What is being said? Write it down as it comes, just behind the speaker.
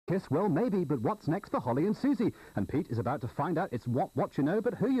kiss? Well, maybe, but what's next for Holly and Suzi? And Pete is about to find out it's what you know,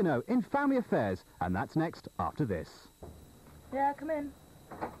 but who you know in Family Affairs. And that's next after this. Yeah, come in.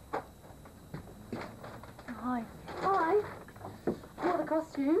 Hi. Hi. What are the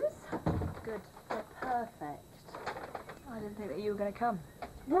costumes? Good. They're perfect. I didn't think that you were going to come.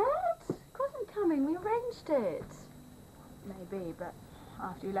 What? Of course I'm coming. We arranged it. Maybe, but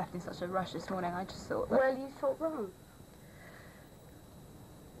after you left in such a rush this morning, I just thought that... Well, you thought wrong.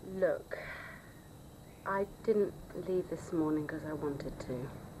 Look, I didn't leave this morning because I wanted to.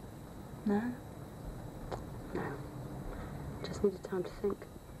 No? No. Just needed time to think.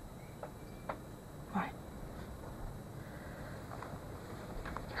 Right.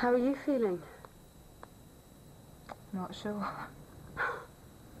 How are you feeling? Not sure.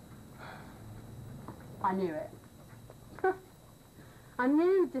 I knew it. I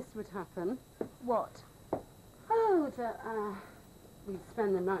knew this would happen. What? Oh, that we'd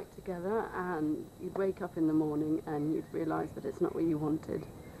spend the night together and you'd wake up in the morning and you'd realise that it's not what you wanted.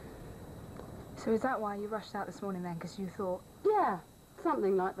 So is that why you rushed out this morning then, because you thought... Yeah,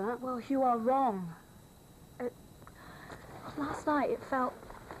 something like that. Well, you are wrong. Last night it felt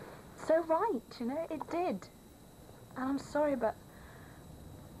so right, you know, it did. And I'm sorry, but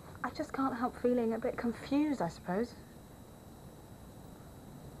I just can't help feeling a bit confused, I suppose.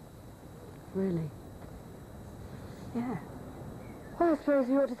 Really? Yeah. Well, I suppose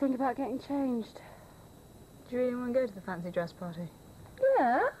you ought to think about getting changed. Do you really want to go to the fancy dress party?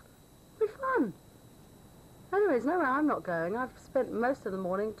 Yeah, it'll be fun. Anyways, no, I'm not going. I've spent most of the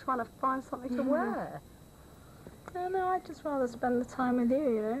morning trying to find something to wear. No, I'd just rather spend the time with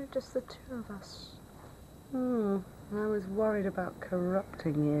you, you know, just the two of us. I was worried about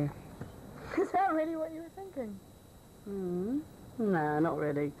corrupting you. Is that really what you were thinking? No, not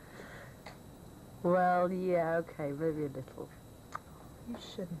really. Well, yeah, okay, maybe a little. You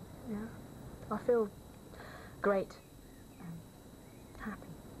shouldn't, yeah? I feel great and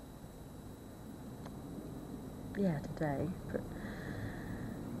happy. Yeah, today, but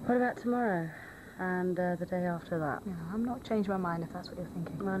what about tomorrow and the day after that? No, I'm not changing my mind if that's what you're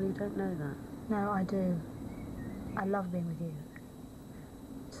thinking. Well, you don't know that. No, I do. I love being with you.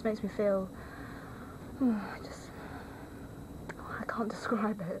 It just makes me feel... I can't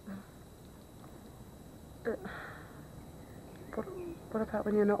describe it. But what about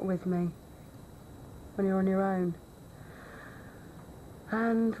when you're not with me? When you're on your own?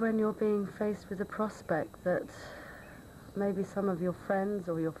 And when you're being faced with the prospect that maybe some of your friends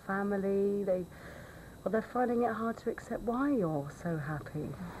or your family, they're finding it hard to accept why you're so happy.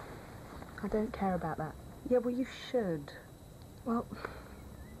 I don't care about that. Yeah, well, you should. Well,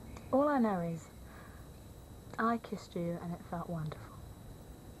 all I know is I kissed you and it felt wonderful.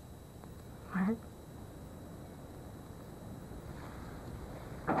 Right?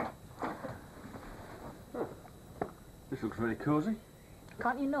 This looks very cosy.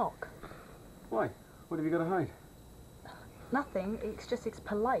 Can't you knock? Why? What have you got to hide? Nothing. It's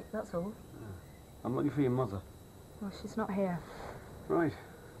polite, that's all. I'm looking for your mother. Well, she's not here. Right.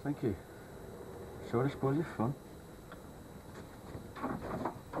 Thank you. So I suppose you're fun.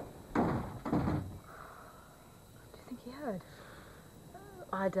 Do you think he heard?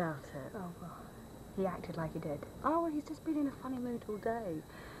 I doubt it. Oh, well, he acted like he did. Oh, well, he's just been in a funny mood all day.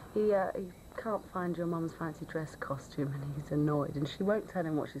 He can't find your mum's fancy dress costume and he's annoyed and she won't tell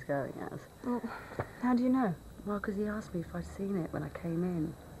him what she's going as. Well, how do you know? Well, because he asked me if I'd seen it when I came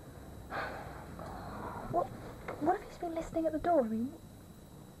in. What if he's been listening at the door? I mean,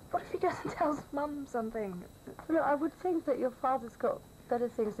 what if he goes and tells Mum something? Look, I would think that your father's got better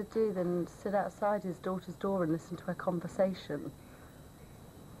things to do than sit outside his daughter's door and listen to her conversation.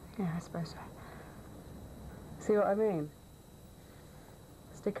 Yeah, I suppose so. See what I mean?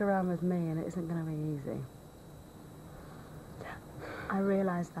 Stick around with me and it isn't going to be easy. I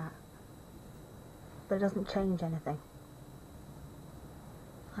realise that. But it doesn't change anything.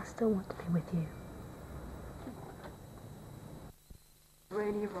 I still want to be with you.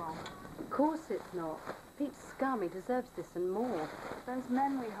 Really wrong. Of course it's not. Pete's scum, he deserves this and more. Those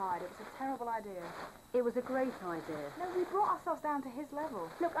men we hired, it was a terrible idea. It was a great idea. No, we brought ourselves down to his level.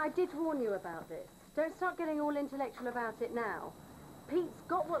 Look, I did warn you about this. Don't start getting all intellectual about it now. Pete's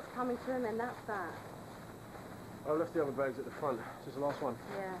got what's coming to him and that's that. I left the other bags at the front. This is the last one.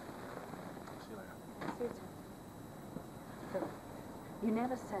 Yeah. See you later. See you too. Look, you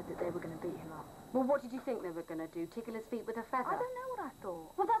never said that they were going to beat him up. Well, what did you think they were going to do? Tickle his feet with a feather? I don't know what I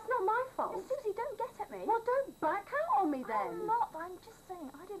thought. Well, that's not my fault. Suzi, don't get at me. Well, don't back out on me then. I'm not. I'm just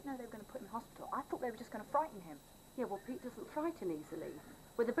saying, I didn't know they were going to put him in hospital. I thought they were just going to frighten him. Yeah, well, Pete doesn't frighten easily.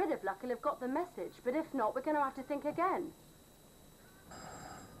 With a bit of luck, he'll have got the message. But if not, we're going to have to think again.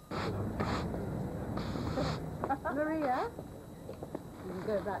 Maria, you can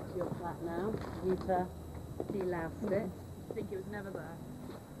go back to your flat now. You've deloused it. I think it was never there.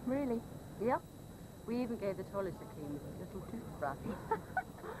 Really? Yep. We even gave the toilet a clean with a little toothbrush.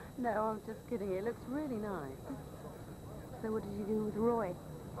 No, I'm just kidding. It looks really nice. So what did you do with Roy?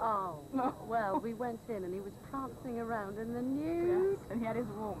 Oh, well, we went in and he was prancing around in the nude. Yes, and he had his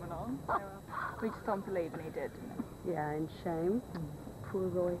Walkman on. So, we just told him to leave and he did. Yeah, and shame. Poor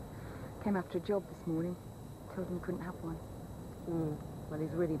Roy. Came after a job this morning. Told him he couldn't have one. Well,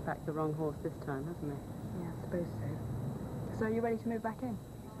 he's really backed the wrong horse this time, hasn't he? Yeah, I suppose so. So are you ready to move back in?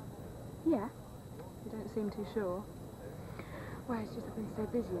 Yeah. You don't seem too sure. Well, it's just I've been so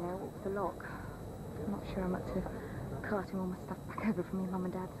busy, you know, with the lock. I'm not sure I'm up to carting all my stuff back over from your mum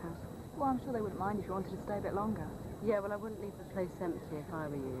and dad's house. Well, I'm sure they wouldn't mind if you wanted to stay a bit longer. Yeah, well, I wouldn't leave the place empty if I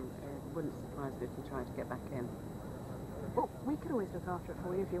were you. It wouldn't surprise me if you tried to get back in. Well, we could always look after it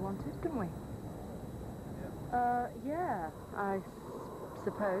for you if you wanted, couldn't we? Yeah, I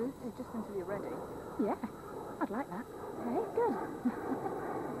suppose. Just until you're ready. Yeah, I'd like that. Okay, good.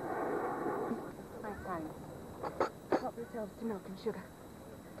 Thanks. Help yourselves to milk and sugar.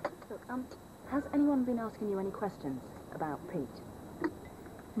 Look, has anyone been asking you any questions about Pete?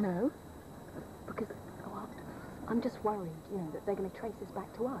 No. Because, well, I'm just worried, you know, that they're going to trace this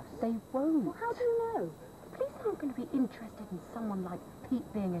back to us. They won't. Well, how do you know? The police aren't going to be interested in someone like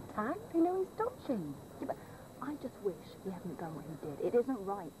Pete being attacked. They know he's dodgy. Yeah, but I just wish he hadn't done what he did. It isn't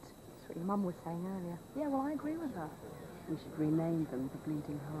right. That's what your mum was saying earlier. Yeah, well, I agree with her. We should rename them the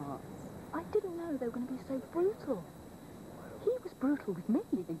Bleeding Hearts. I didn't know they were going to be so brutal. He was brutal with me.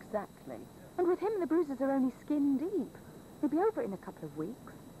 Exactly. And with him, the bruises are only skin deep. He'll be over it in a couple of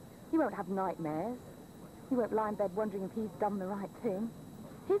weeks. He won't have nightmares. He won't lie in bed wondering if he's done the right thing.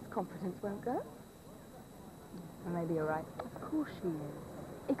 His confidence won't go. Well, maybe you're right. Of course she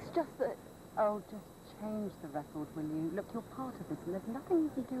is. It's just that... Oh, just change the record, will you? Look, you're part of this, and there's nothing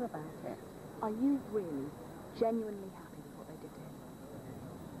you can do about it. Are you really genuinely happy with what they did to him?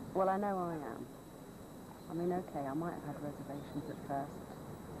 Well, I know I am. I mean, okay, I might have had reservations at first,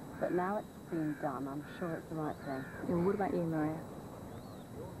 but now it's been done, I'm sure it's the right thing. Yeah, well, what about you, Maria?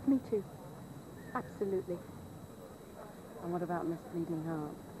 Me too. Absolutely. And what about Miss Bleeding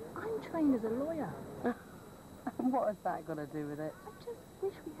Heart? I'm trained as a lawyer. What has that got to do with it? I just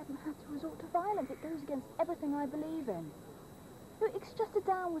wish we hadn't had to resort to violence. It goes against everything I believe in. Look, it's just a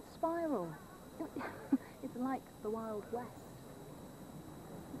downward spiral. It's like the Wild West.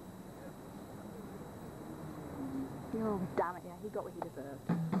 Oh, damn it, yeah, he got what he deserved.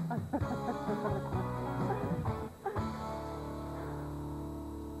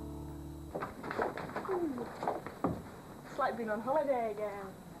 It's like being on holiday again.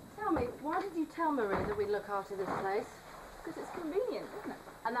 Tell me, why did you tell Maria that we'd look after this place? Because it's convenient, isn't it?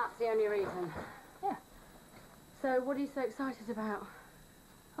 And that's the only reason? Yeah. So, what are you so excited about?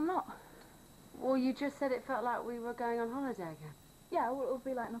 I'm not. Well, you just said it felt like we were going on holiday again. Yeah, well, it'll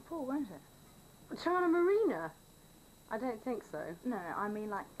be like in a pool, won't it? China Marina? I don't think so. No, I mean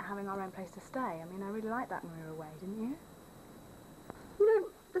like having our own place to stay. I mean, I really liked that when we were away, didn't you? You know,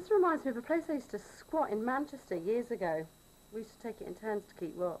 this reminds me of a place I used to squat in Manchester years ago. We used to take it in turns to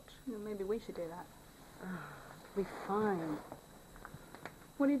keep watch. Well, maybe we should do that. We'll be fine.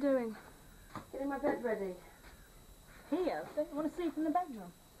 What are you doing? Getting my bed ready. Here? Don't you want to sleep in the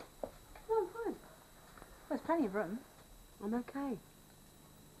bedroom? No, I'm fine. Well, there's plenty of room. I'm okay.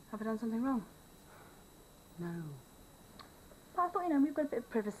 Have I done something wrong? No. But I thought, you know, we've got a bit of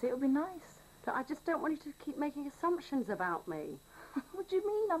privacy. It would be nice. But I just don't want you to keep making assumptions about me. What do you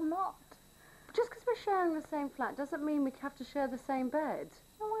mean I'm not? Just because we're sharing the same flat doesn't mean we have to share the same bed.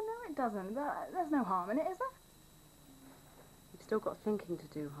 Oh, I know it doesn't. There's no harm in it, is there? You've still got thinking to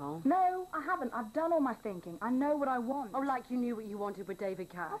do, Hol. No, I haven't. I've done all my thinking. I know what I want. Oh, like you knew what you wanted with David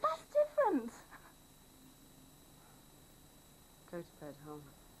Cash. Oh, that's different. Go to bed, Hol.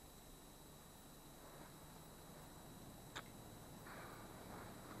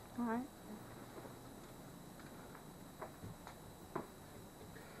 All right.